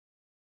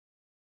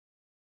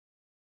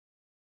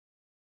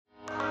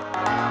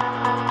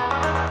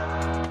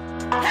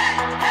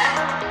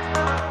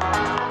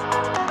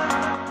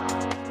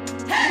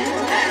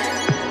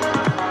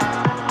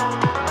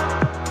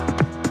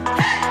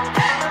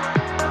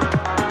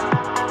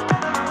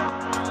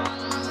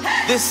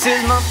This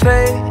is my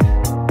faith,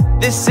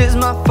 this is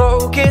my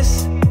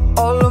focus.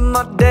 All of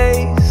my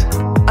days,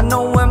 I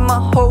know where my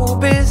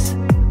hope is.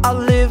 I'll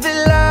live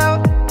it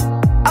loud,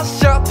 I'll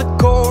shout the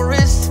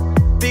chorus,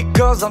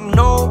 because I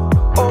know,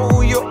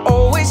 oh, you're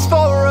always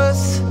for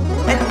us.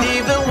 And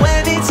even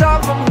when it's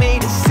hard for me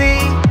to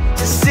see,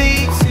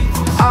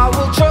 I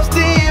will trust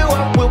in you,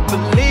 I will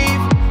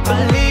believe.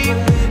 And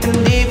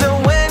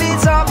even when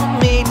it's hard for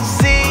me to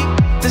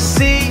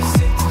see,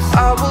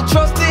 I will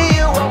trust in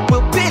you, I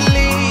will believe.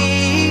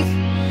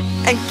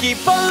 And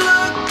keep on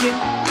looking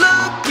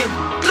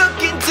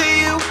to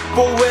you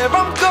for where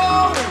I'm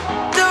going,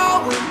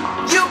 knowing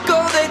you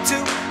go there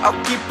too. I'll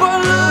keep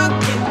on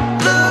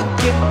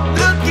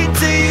looking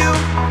to you.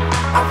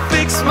 I'll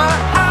fix my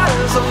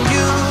eyes on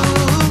you.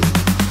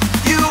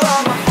 You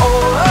are my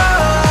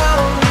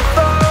only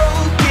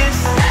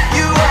focus.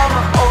 You are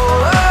my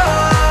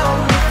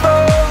only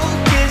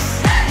focus.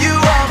 You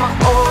are my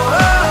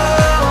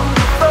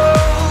only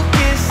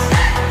focus.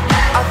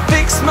 I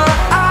fix my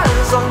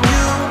eyes on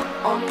you.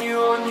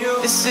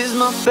 This is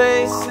my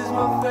faith,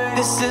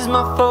 this is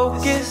my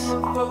focus.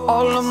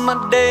 All of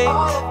my days,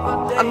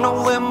 I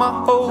know where my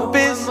hope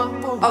is.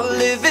 I'll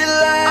live it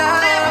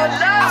loud,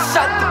 I'll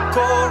shout the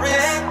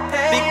chorus,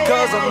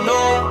 because I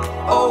know,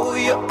 oh,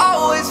 you're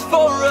always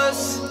for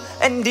us.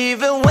 And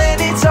even when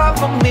it's hard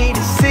for me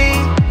to see,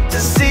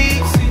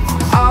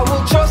 I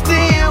will trust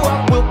in you,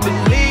 I will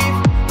believe.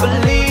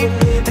 And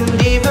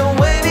even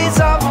when it's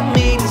hard for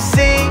me to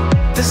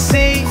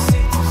see,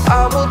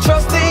 I will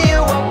trust in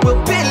you, I will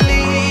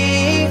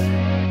believe.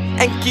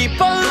 And keep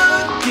on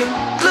looking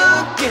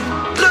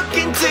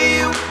to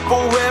you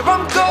for where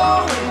I'm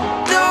going,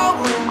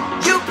 knowing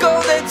you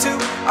go there too.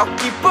 I'll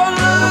keep on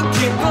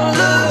looking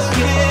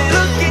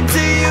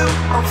to you.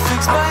 I'll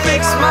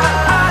fix my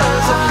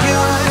eyes on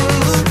you.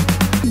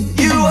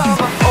 You are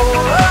my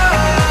only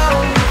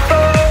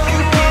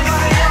focus.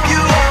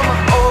 You are my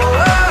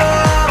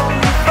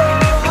only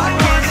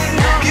focus.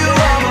 You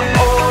are my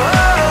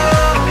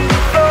only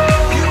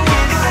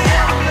focus.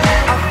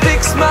 I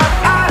fix my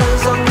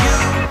eyes on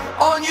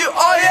you,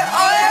 oh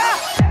yeah, oh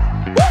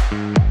yeah. Woo!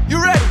 You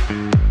ready?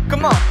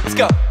 Come on, let's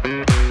go.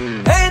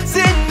 Hands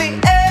in the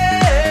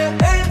air,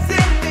 hands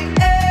in the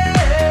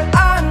air.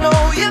 I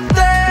know you're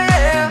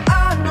there,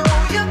 I know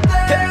you're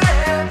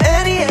there.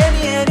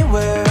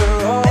 Anywhere,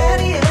 oh.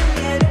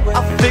 Anywhere.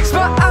 I'll fix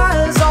my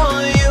eyes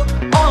on you.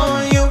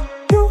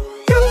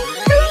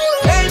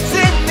 Hands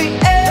in the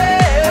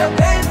air,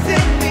 hands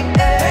in the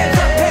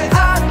air.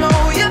 I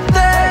know you're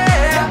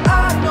there, I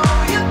know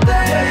you're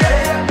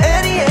there.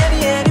 Anywhere,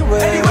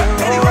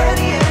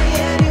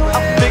 oh.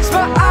 I'll fix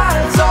my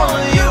eyes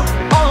on you.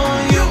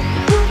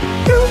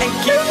 And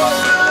keep on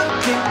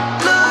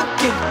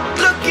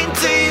looking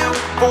to you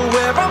for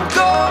where I'm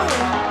going,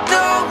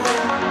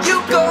 knowing you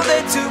go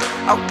there too.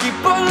 I'll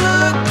keep on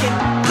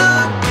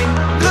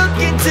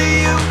looking to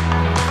you.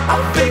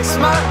 I'll fix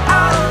my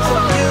eyes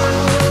on you.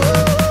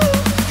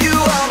 You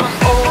are my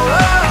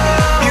only,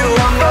 you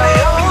are my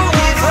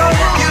only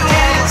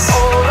focus.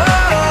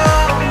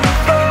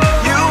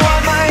 You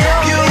are my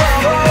only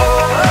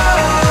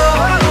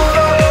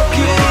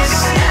focus.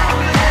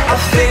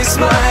 I'll fix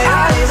my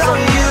eyes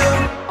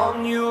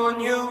on you.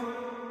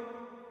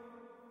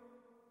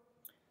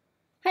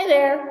 Hi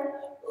there!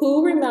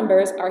 Who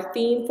remembers our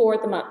theme for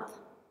the month?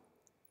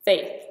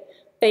 Faith.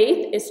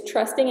 Faith is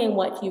trusting in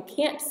what you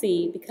can't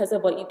see because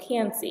of what you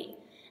can see.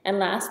 And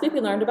last week we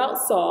learned about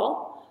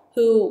Saul,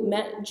 who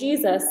met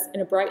Jesus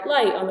in a bright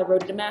light on the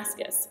road to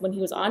Damascus when he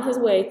was on his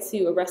way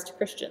to arrest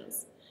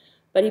Christians.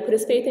 But he put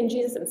his faith in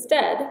Jesus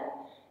instead,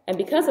 and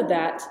because of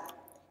that,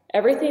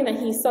 everything that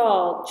he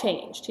saw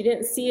changed. He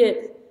didn't see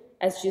it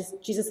as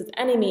Jesus'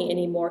 enemy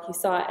anymore, he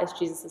saw it as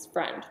Jesus'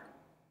 friend.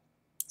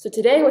 So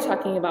today we're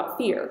talking about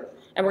fear,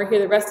 and we're going to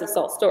hear the rest of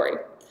Saul's story.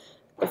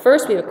 But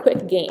first we have a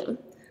quick game.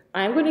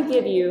 I'm going to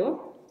give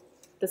you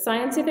the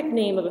scientific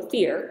name of a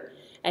fear,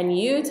 and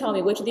you tell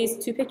me which of these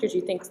two pictures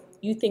you think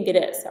it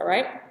is, all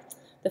right?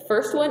 The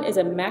first one is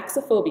a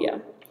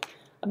maxophobia.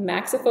 A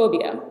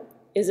maxophobia,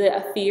 is it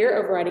a fear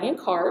of riding in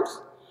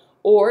cars,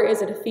 or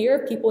is it a fear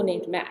of people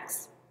named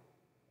Max?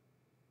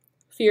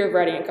 Fear of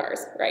riding in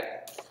cars, right.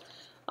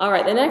 All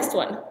right, the next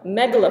one,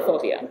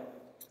 megalophobia.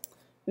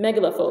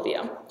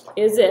 Megalophobia,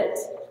 is it,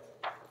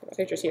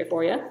 pictures here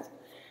for you,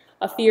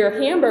 a fear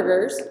of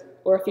hamburgers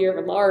or a fear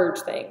of large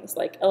things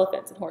like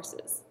elephants and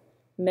horses?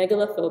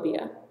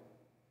 Megalophobia.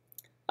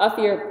 A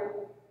fear,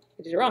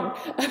 I did it wrong,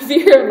 a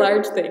fear of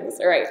large things,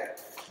 all right.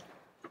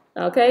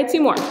 Okay,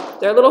 two more,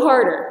 they're a little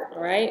harder,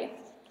 all right.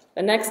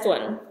 The next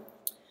one,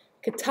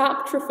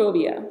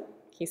 catoptrophobia.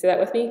 Can you say that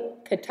with me?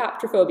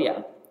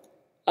 Catoptrophobia.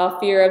 A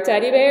fear of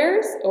teddy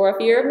bears or a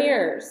fear of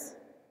mirrors?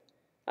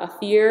 A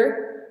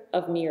fear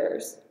of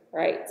mirrors,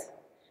 right?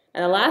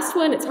 And the last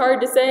one, it's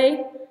hard to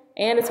say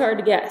and it's hard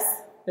to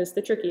guess. This is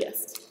the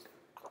trickiest.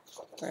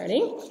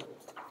 Ready?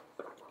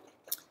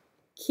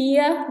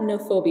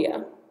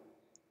 Chianophobia.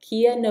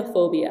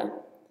 Chianophobia.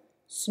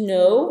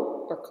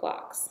 Snow or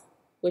clocks?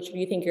 Which do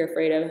you think you're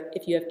afraid of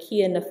if you have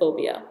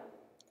chianophobia?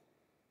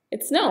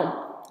 It's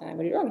snow. I'm going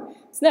to do it wrong.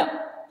 Snow.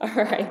 All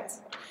right.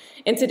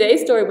 In today's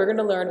story, we're going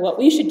to learn what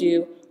we should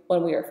do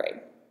when we are afraid.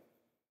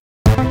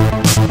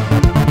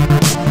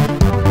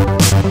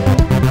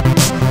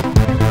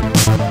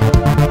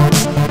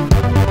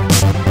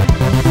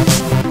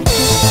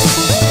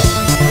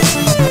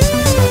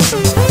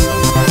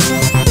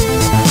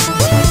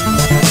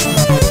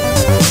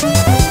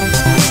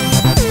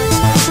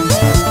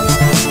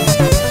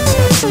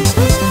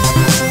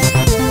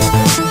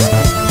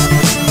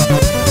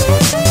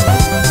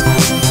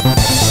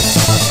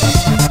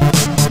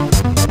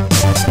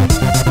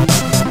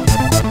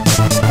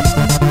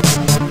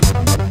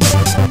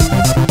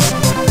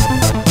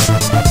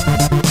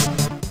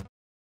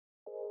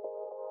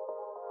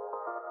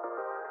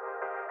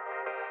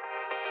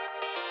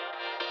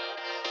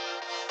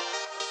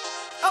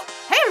 Oh,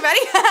 hey everybody,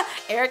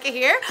 Erica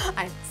here.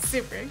 I'm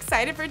super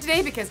excited for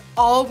today because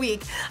all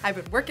week I've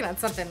been working on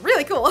something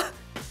really cool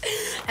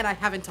and I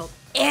haven't told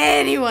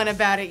anyone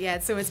about it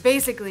yet, so it's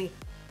basically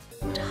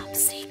top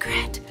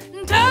secret.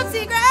 Top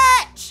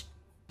secret!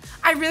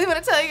 I really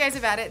want to tell you guys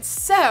about it,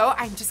 so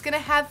I'm just gonna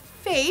have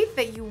faith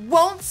that you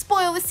won't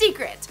spoil the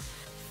secret.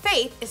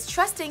 Faith is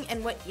trusting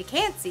in what you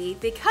can't see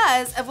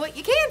because of what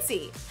you can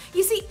see.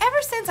 You see,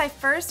 ever since I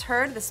first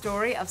heard the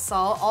story of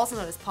Saul, also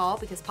known as Paul,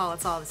 because Paul and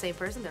Saul are the same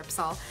person, they're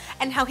Saul,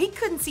 and how he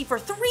couldn't see for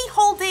 3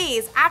 whole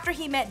days after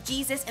he met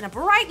Jesus in a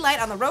bright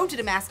light on the road to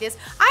Damascus,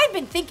 I've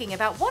been thinking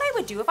about what I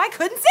would do if I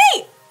couldn't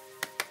see.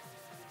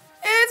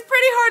 It's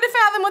pretty hard to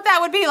fathom what that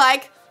would be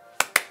like.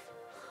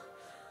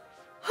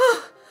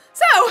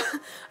 So,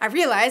 I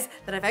realized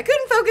that if I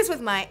couldn't focus with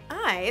my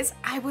eyes,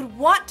 I would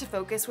want to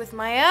focus with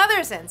my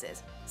other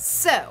senses.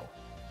 So,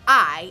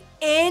 I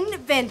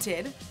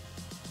invented,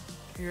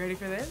 are you ready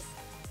for this?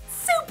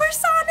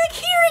 Supersonic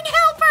hearing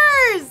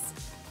helpers!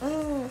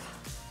 Ooh.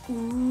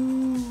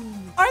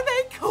 Aren't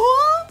they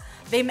cool?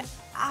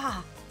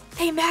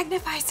 They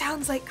magnify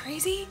sounds like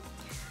crazy.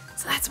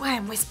 So that's why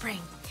I'm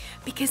whispering.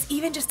 Because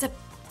even just a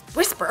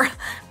whisper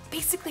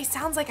basically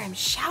sounds like I'm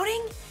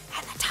shouting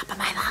at the top of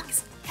my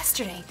lungs.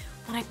 Yesterday,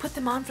 when I put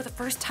them on for the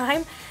first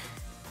time, it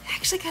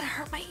actually kind of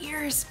hurt my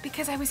ears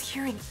because I was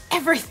hearing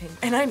everything,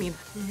 and I mean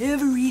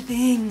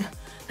everything.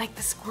 Like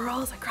the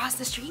squirrels across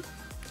the street,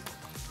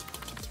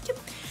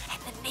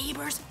 and the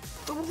neighbors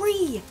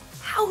 3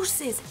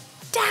 houses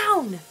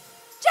down.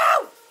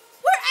 Joe,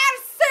 we're out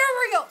of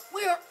cereal.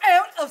 We are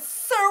out of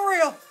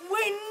cereal.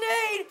 We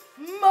need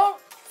more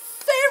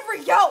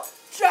cereal,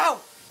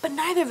 Joe. But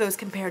neither of those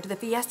compared to the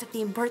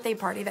fiesta-themed birthday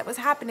party that was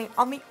happening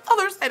on the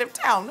other side of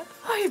town.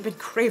 I have been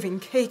craving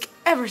cake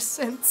ever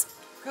since.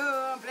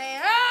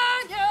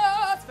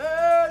 Cumpleaños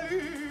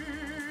feliz.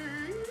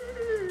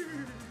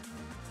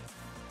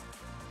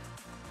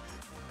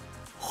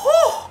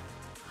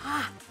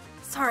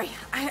 Sorry,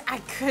 I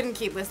couldn't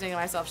keep listening to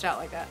myself shout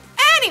like that.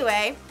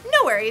 Anyway,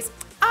 no worries.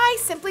 I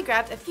simply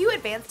grabbed a few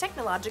advanced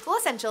technological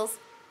essentials.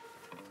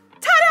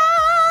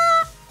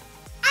 Ta-da!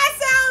 I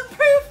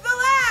soundproofed the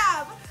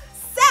lab!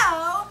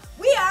 So,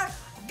 we are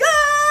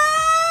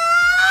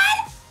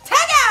good to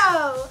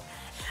go!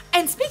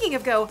 And speaking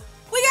of go,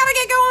 we gotta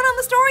get going on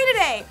the story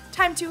today.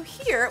 Time to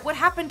hear what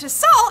happened to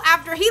Saul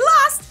after he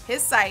lost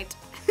his sight.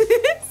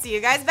 See you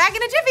guys back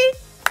in a jiffy.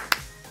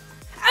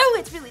 Oh,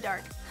 it's really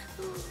dark.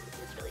 Ooh,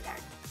 it's really dark.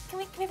 Can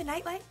we have a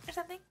nightlight or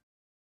something?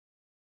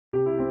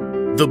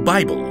 The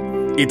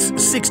Bible. It's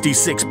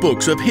 66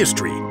 books of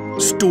history,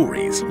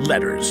 stories,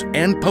 letters,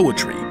 and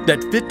poetry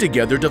that fit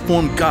together to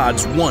form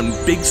God's one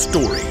big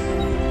story.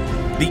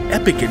 The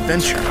epic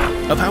adventure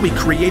of how He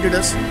created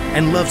us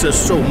and loves us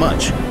so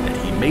much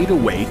that He made a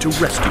way to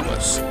rescue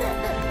us.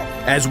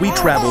 As we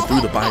travel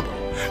through the Bible,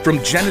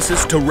 from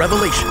Genesis to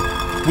Revelation,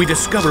 we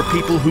discover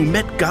people who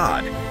met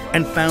God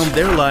and found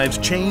their lives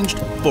changed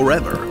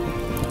forever.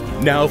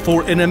 Now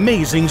for an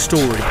amazing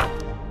story,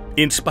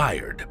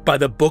 inspired by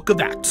the book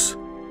of Acts,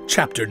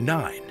 chapter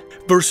 9,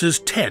 verses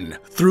 10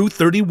 through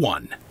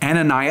 31.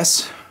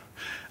 Ananias,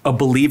 a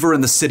believer in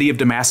the city of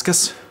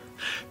Damascus,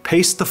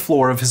 paced the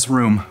floor of his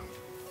room.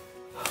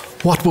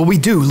 What will we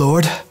do,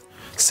 Lord?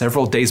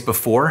 Several days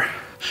before,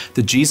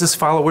 the Jesus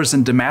followers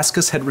in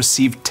Damascus had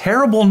received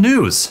terrible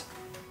news.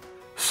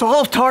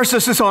 Saul of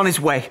Tarsus is on his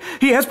way.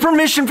 He has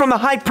permission from the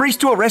high priest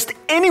to arrest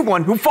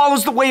anyone who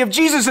follows the way of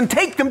Jesus and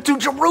take them to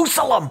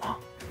Jerusalem.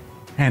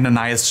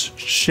 Ananias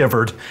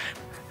shivered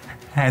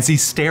as he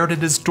stared at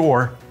his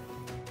door.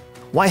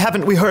 Why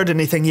haven't we heard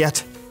anything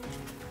yet?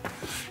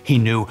 He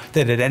knew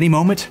that at any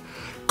moment,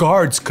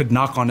 guards could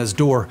knock on his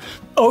door.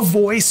 A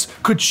voice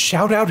could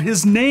shout out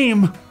his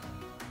name.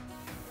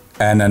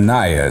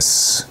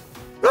 Ananias.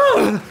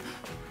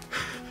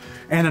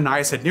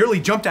 Ananias had nearly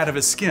jumped out of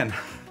his skin.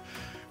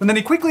 And then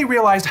he quickly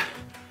realized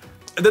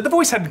that the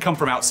voice hadn't come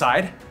from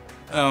outside.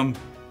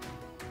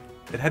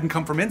 It hadn't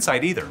come from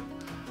inside either.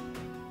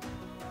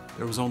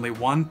 There was only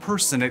one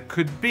person it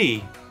could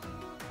be.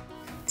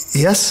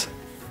 Yes?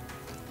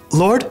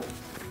 Lord?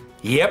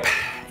 Yep,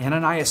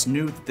 Ananias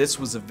knew that this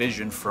was a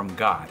vision from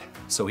God.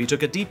 So he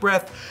took a deep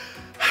breath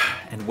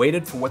and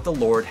waited for what the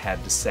Lord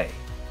had to say.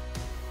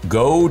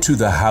 Go to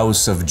the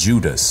house of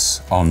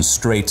Judas on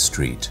Straight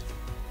Street.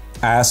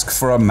 Ask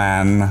for a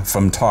man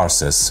from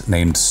Tarsus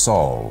named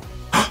Saul.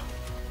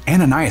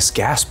 Ananias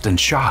gasped in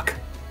shock.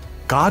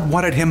 God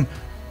wanted him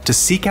to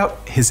seek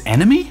out his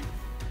enemy?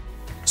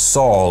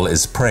 Saul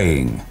is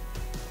praying.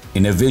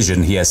 In a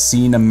vision, he has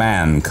seen a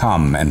man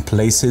come and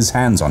place his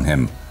hands on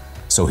him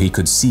so he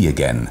could see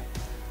again.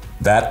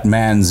 That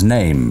man's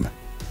name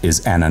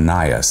is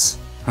Ananias.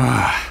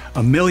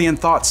 A million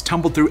thoughts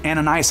tumbled through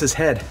Ananias'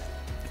 head.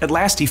 At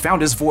last he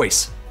found his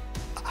voice.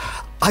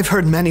 I've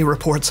heard many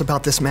reports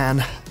about this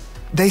man.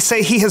 They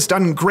say he has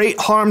done great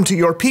harm to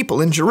your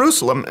people in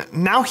Jerusalem.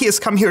 Now he has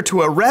come here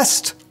to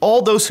arrest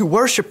all those who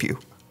worship you.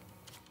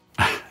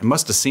 It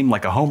must have seemed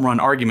like a home run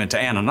argument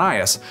to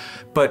Ananias,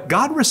 but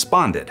God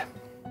responded.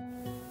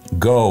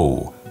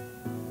 Go.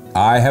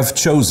 I have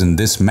chosen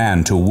this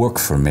man to work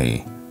for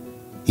me.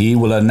 He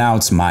will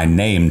announce my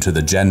name to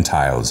the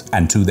Gentiles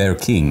and to their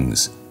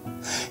kings.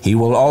 He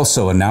will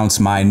also announce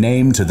my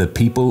name to the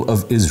people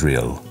of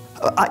Israel.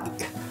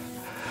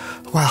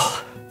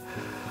 Well,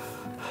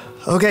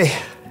 okay,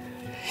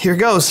 here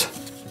goes.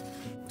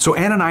 So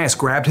Ananias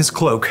grabbed his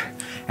cloak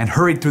and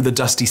hurried through the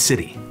dusty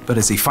city. But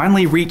as he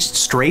finally reached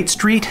Straight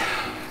Street,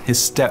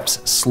 his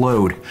steps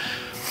slowed.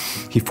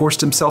 He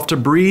forced himself to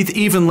breathe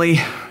evenly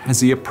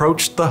as he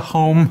approached the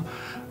home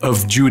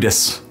of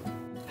Judas.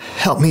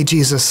 Help me,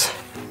 Jesus.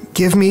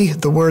 Give me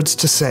the words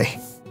to say.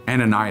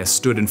 Ananias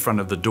stood in front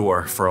of the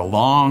door for a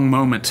long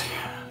moment,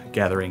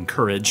 gathering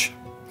courage.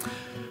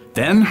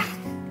 Then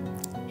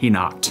he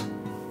knocked.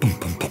 Boom,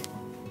 boom, boom.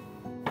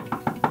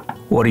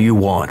 What do you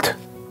want?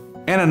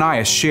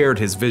 Ananias shared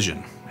his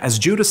vision. As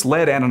Judas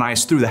led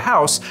Ananias through the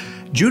house,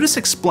 Judas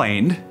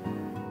explained,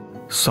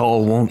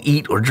 Saul won't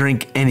eat or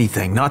drink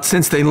anything, not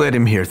since they led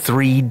him here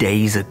 3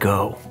 days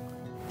ago.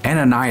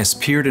 Ananias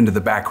peered into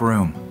the back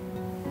room.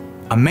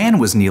 A man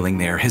was kneeling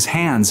there, his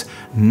hands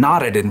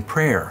knotted in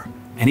prayer.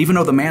 And even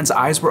though the man's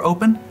eyes were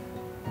open,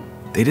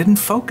 they didn't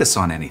focus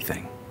on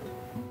anything.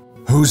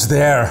 Who's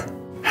there?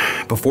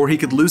 Before he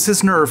could lose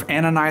his nerve,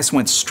 Ananias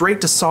went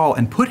straight to Saul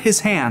and put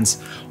his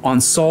hands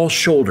on Saul's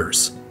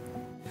shoulders.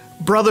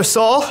 Brother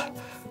Saul,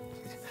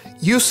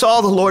 you saw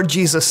the Lord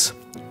Jesus.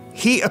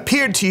 He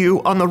appeared to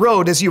you on the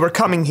road as you were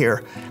coming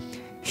here.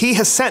 He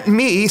has sent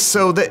me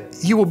so that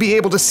you will be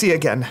able to see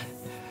again.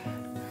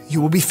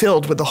 You will be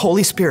filled with the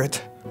Holy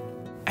Spirit.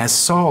 As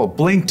Saul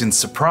blinked in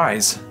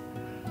surprise,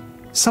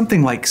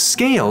 something like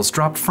scales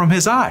dropped from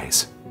his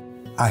eyes.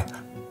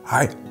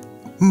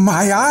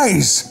 My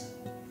eyes!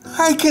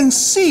 I can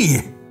see!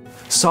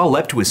 Saul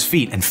leapt to his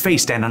feet and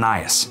faced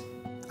Ananias.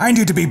 I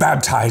need to be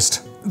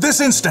baptized, this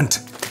instant!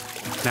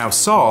 Now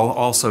Saul,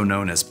 also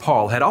known as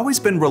Paul, had always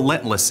been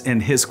relentless in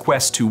his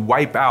quest to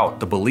wipe out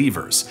the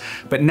believers.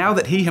 But now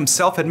that he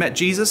himself had met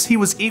Jesus, he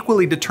was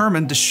equally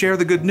determined to share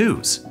the good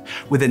news.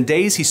 Within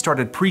days, he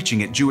started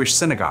preaching at Jewish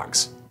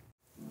synagogues.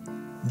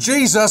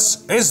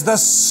 Jesus is the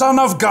Son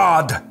of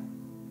God!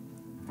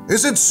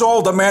 Isn't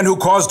Saul the man who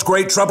caused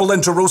great trouble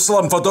in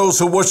Jerusalem for those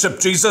who worship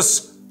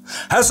Jesus?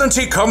 Hasn't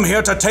he come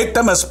here to take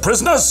them as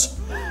prisoners?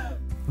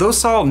 Though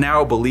Saul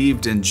now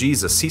believed in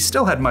Jesus, he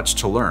still had much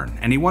to learn,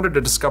 and he wanted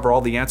to discover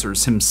all the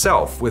answers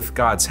himself with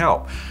God's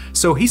help.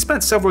 So he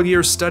spent several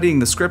years studying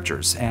the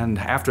scriptures, and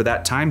after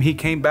that time he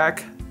came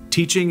back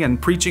teaching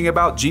and preaching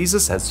about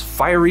Jesus as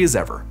fiery as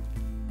ever.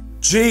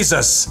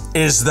 Jesus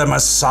is the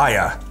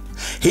Messiah.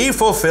 He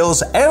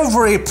fulfills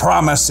every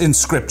promise in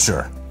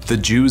Scripture. The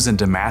Jews in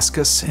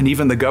Damascus and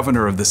even the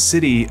governor of the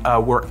city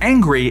were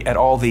angry at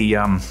all the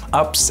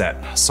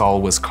upset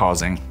Saul was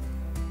causing.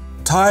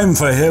 Time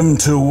for him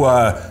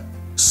to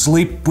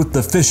sleep with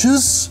the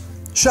fishes,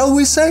 shall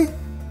we say?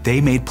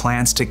 They made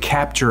plans to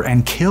capture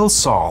and kill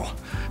Saul,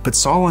 but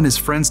Saul and his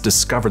friends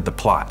discovered the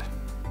plot.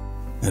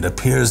 It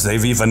appears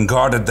they've even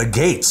guarded the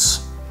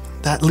gates.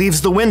 That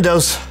leaves the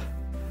windows.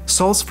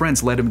 Saul's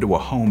friends led him to a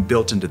home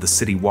built into the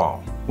city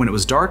wall. When it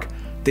was dark,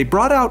 they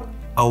brought out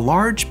a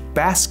large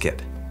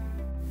basket.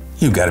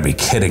 You gotta be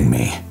kidding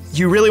me.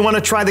 You really want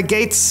to try the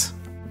gates?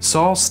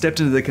 Saul stepped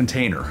into the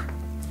container,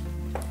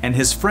 and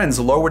his friends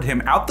lowered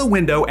him out the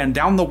window and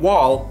down the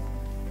wall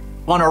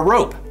on a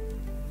rope.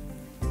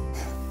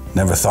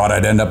 Never thought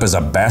I'd end up as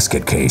a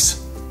basket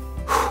case.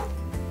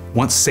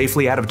 Once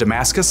safely out of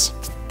Damascus,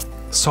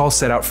 Saul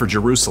set out for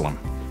Jerusalem.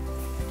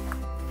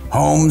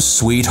 Home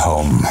sweet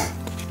home.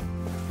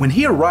 When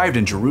he arrived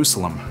in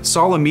Jerusalem,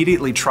 Saul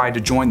immediately tried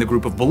to join the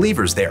group of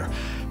believers there,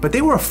 but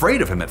they were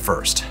afraid of him at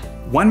first.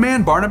 One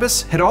man,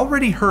 Barnabas, had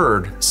already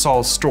heard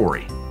Saul's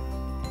story.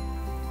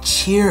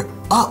 Cheer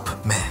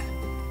up, man.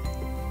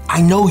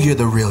 I know you're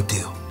the real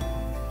deal.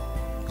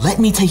 Let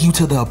me take you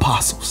to the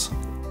apostles.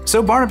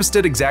 So Barnabas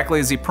did exactly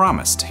as he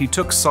promised. He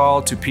took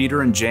Saul to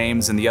Peter and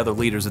James and the other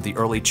leaders of the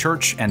early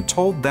church and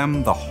told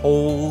them the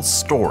whole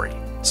story.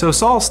 So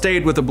Saul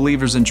stayed with the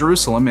believers in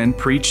Jerusalem and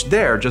preached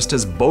there just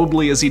as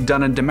boldly as he'd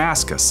done in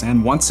Damascus.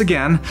 And once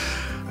again,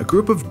 a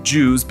group of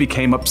Jews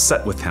became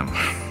upset with him.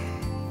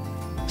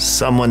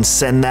 Someone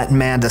send that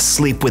man to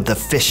sleep with the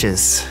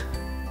fishes.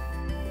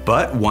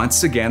 But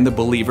once again, the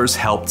believers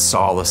helped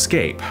Saul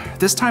escape.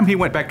 This time he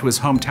went back to his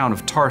hometown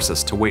of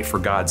Tarsus to wait for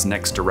God's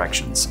next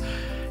directions.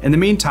 In the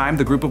meantime,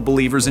 the group of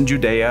believers in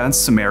Judea and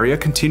Samaria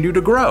continued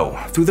to grow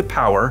through the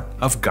power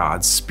of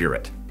God's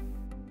Spirit.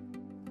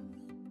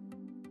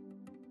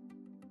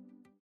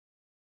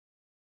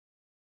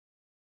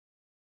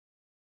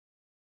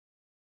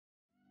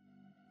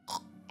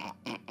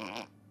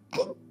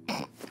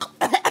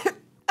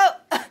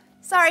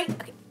 Sorry.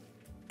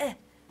 Okay.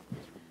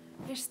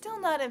 You're still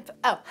not in.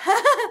 Oh.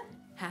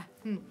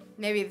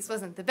 Maybe this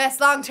wasn't the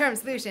best long-term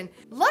solution.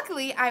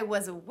 Luckily, I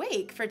was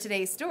awake for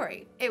today's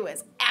story. It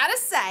was out of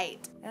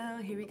sight. Oh,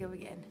 here we go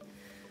again.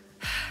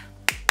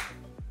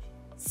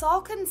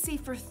 Saul couldn't see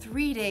for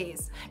 3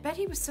 days. I bet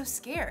he was so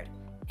scared.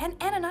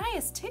 And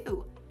Ananias,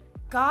 too.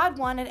 God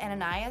wanted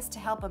Ananias to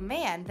help a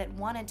man that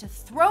wanted to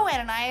throw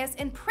Ananias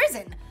in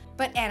prison.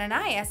 But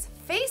Ananias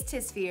faced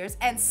his fears,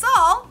 and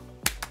Saul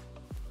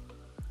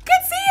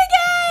could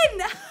see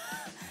again!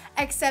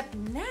 Except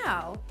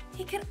now,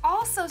 he could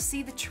also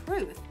see the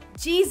truth.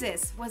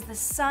 Jesus was the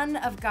Son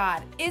of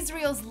God,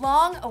 Israel's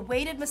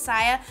long-awaited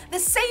Messiah, the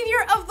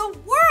Savior of the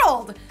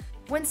world.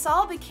 When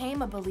Saul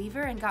became a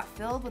believer and got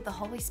filled with the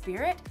Holy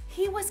Spirit,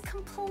 he was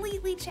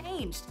completely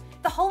changed.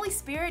 The Holy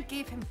Spirit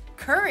gave him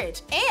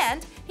courage,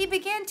 and he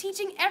began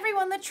teaching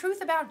everyone the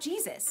truth about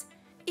Jesus.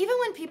 Even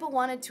when people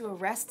wanted to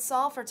arrest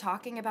Saul for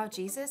talking about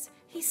Jesus,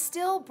 he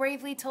still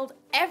bravely told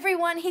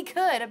everyone he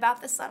could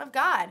about the Son of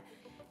God.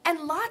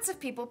 And lots of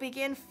people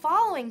began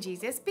following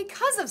Jesus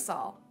because of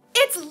Saul.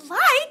 It's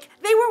like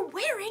they were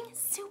wearing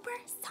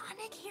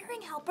supersonic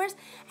hearing helpers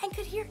and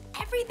could hear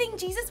everything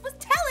Jesus was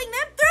telling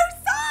them through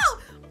Saul!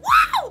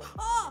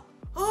 Wow!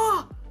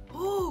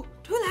 Oh,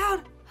 too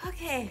loud.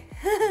 Okay.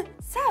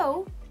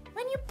 So,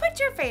 when you put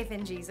your faith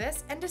in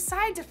Jesus and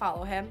decide to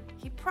follow him,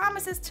 he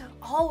promises to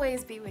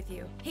always be with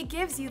you. He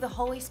gives you the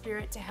Holy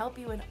Spirit to help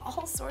you in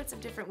all sorts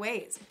of different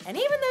ways. And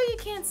even though you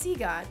can't see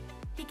God,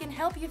 he can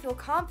help you feel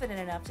confident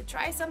enough to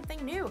try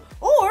something new,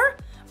 or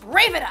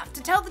brave enough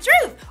to tell the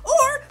truth,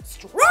 or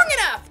strong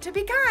enough to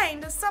be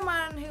kind to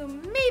someone who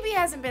maybe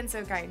hasn't been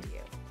so kind to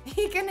you.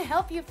 He can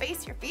help you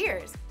face your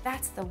fears.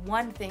 That's the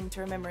one thing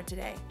to remember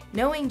today.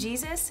 Knowing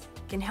Jesus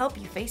can help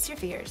you face your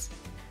fears.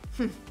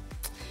 I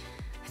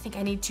think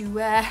I need to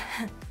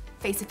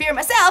face a fear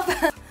myself.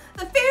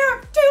 The fear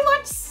of too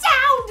much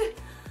sound.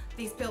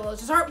 These pillows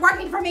just aren't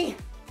working for me.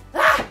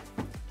 Ah!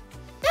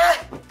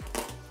 Ah!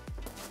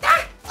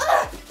 Ah!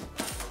 Ah!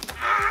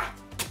 Ah!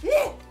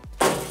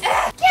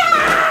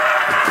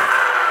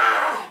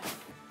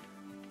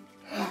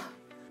 Ah!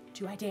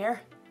 Do I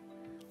dare?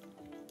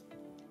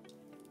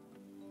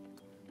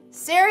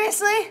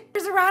 Seriously?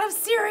 There's a round of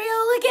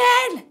cereal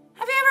again!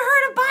 Have you ever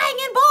heard of buying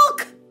in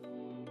bulk?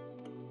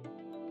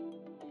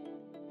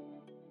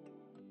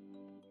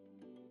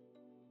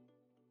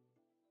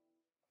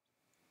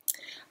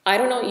 I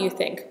don't know what you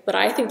think, but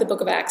I think the book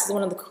of Acts is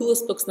one of the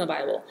coolest books in the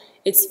Bible.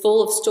 It's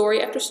full of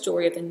story after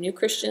story of the new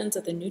Christians,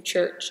 of the new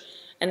church,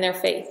 and their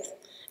faith.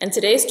 And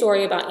today's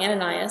story about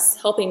Ananias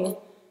helping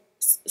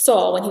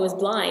Saul when he was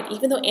blind,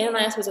 even though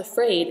Ananias was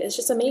afraid, is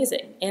just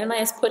amazing.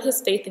 Ananias put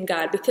his faith in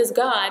God because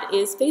God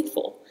is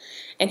faithful,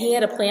 and he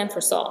had a plan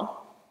for Saul.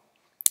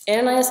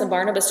 Ananias and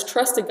Barnabas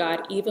trusted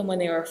God even when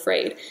they were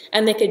afraid,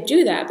 and they could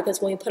do that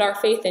because when we put our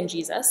faith in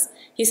Jesus,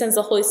 he sends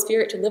the Holy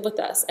Spirit to live with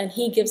us, and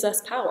he gives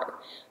us power.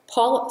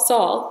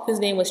 Saul, whose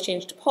name was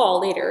changed to Paul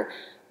later,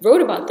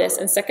 wrote about this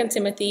in 2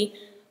 Timothy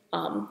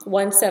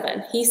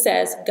 1:7. He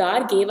says,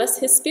 God gave us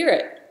his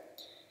Spirit,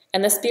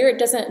 and the Spirit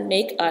doesn't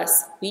make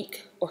us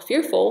weak or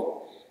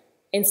fearful.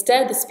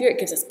 Instead, the Spirit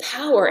gives us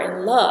power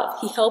and love.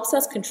 He helps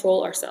us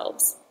control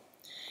ourselves.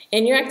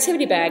 In your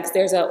activity bags,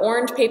 there's an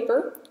orange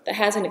paper that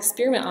has an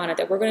experiment on it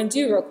that we're going to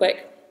do real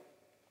quick.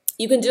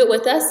 You can do it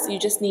with us. You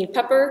just need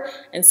pepper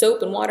and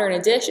soap and water in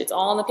a dish. It's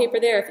all on the paper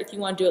there if you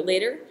want to do it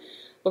later.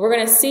 But we're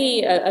going to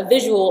see a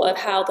visual of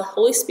how the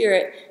Holy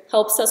Spirit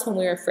helps us when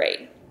we're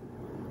afraid.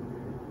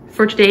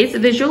 For today's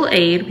visual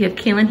aid, we have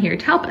Kaylin here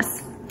to help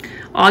us.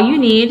 All you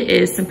need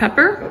is some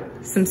pepper,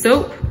 some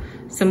soap,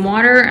 some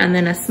water, and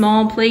then a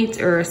small plate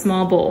or a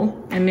small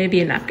bowl, and maybe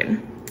a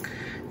napkin.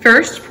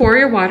 First, pour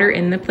your water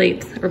in the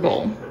plate or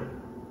bowl.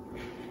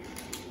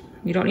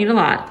 You don't need a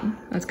lot,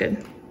 that's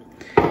good.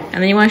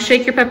 And then you want to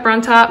shake your pepper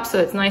on top so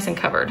it's nice and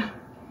covered,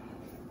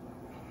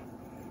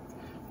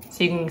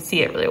 so you can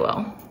see it really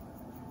well.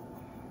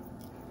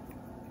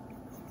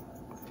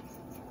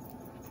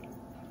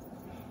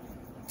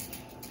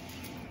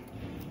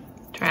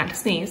 Try not to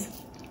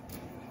sneeze.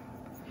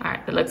 All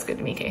right, that looks good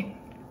to me, Kay.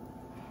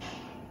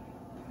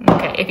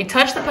 Okay, if you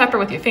touch the pepper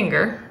with your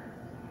finger,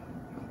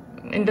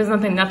 it does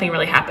nothing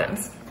really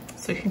happens.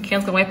 So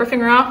Kaylin's gonna wipe her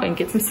finger off and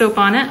get some soap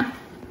on it.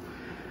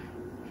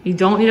 You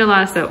don't need a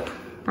lot of soap,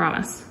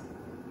 promise.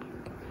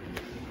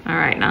 All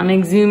right, now I'm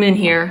gonna zoom in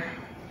here.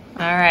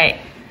 All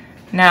right,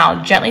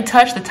 now gently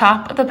touch the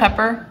top of the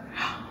pepper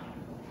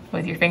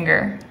with your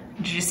finger.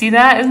 Did you see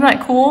that? Isn't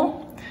that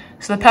cool?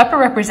 So the pepper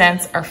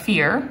represents our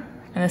fear,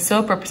 and the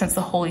soap represents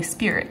the Holy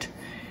Spirit.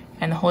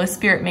 And the Holy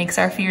Spirit makes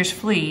our fears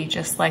flee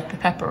just like the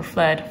pepper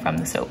fled from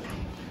the soap.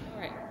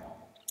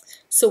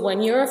 So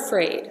when you're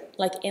afraid,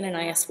 like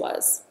Ananias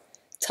was,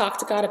 talk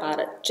to God about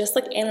it, just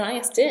like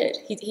Ananias did.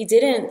 He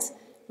didn't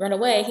run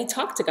away, he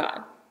talked to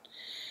God.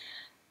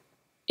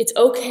 It's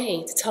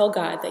okay to tell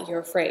God that you're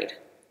afraid.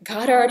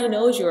 God already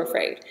knows you're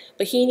afraid,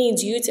 but he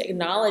needs you to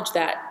acknowledge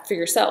that for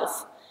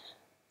yourself.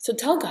 So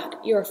tell God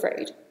you're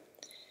afraid.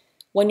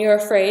 When you're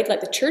afraid,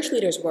 like the church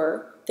leaders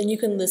were, then you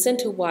can listen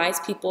to wise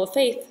people of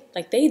faith,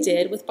 like they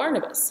did with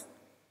Barnabas.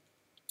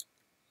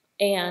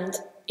 And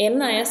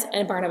Ananias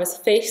and Barnabas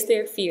faced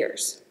their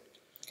fears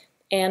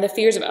and the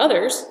fears of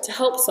others to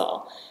help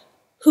Saul,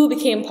 who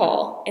became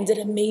Paul and did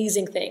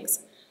amazing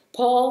things.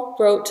 Paul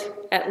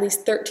wrote at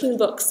least 13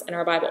 books in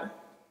our Bible.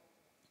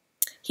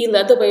 He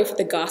led the way for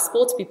the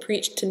gospel to be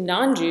preached to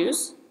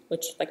non-Jews,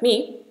 which, like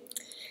me,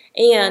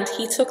 and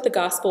he took the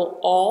gospel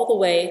all the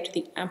way to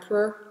the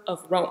emperor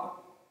of Rome.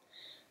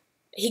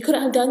 He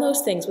couldn't have done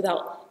those things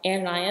without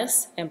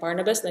Ananias and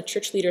Barnabas and the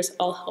church leaders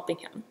all helping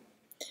him.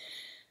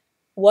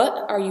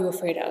 What are you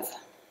afraid of?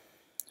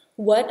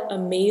 What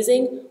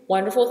amazing,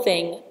 wonderful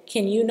thing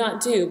can you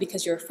not do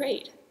because you're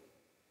afraid?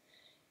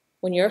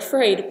 When you're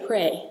afraid,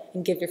 pray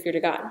and give your fear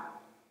to God.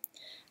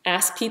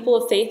 Ask people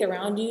of faith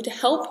around you to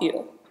help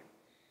you.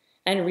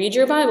 And read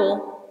your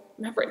Bible.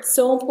 Remember, it's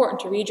so important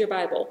to read your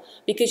Bible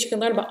because you can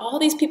learn about all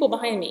these people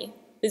behind me.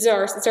 These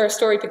are our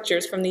story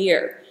pictures from the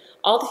year.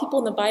 All the people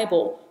in the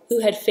Bible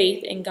who had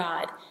faith in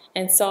God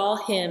and saw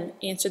him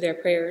answer their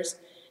prayers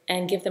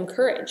and give them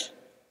courage.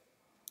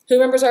 Who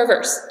remembers our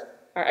verse?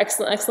 Our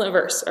excellent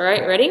verse. All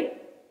right, ready?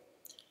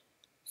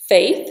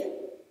 Faith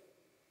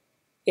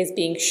is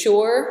being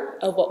sure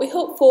of what we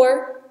hope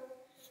for.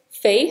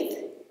 Faith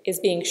is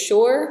being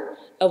sure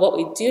of what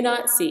we do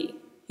not see.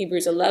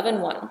 Hebrews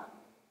 11:1.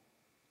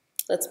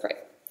 Let's pray.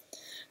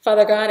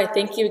 Father God, I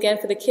thank you again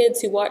for the kids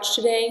who watched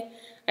today.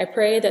 I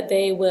pray that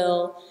they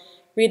will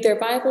read their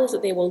Bibles,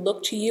 that they will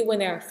look to you when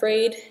they're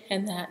afraid,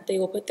 and that they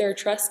will put their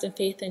trust and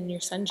faith in your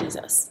Son,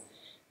 Jesus.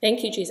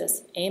 Thank you,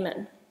 Jesus.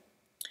 Amen.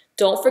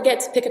 Don't forget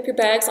to pick up your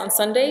bags on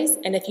Sundays,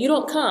 and if you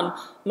don't come,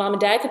 Mom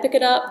and Dad can pick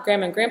it up,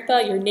 Grandma and Grandpa,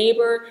 your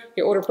neighbor,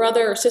 your older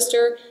brother or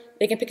sister,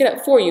 they can pick it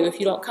up for you if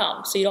you don't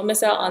come, so you don't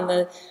miss out on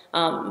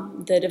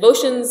the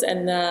devotions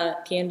and the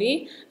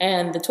candy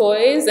and the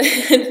toys.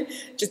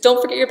 Just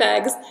don't forget your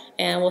bags,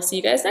 and we'll see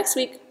you guys next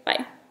week.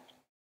 Bye.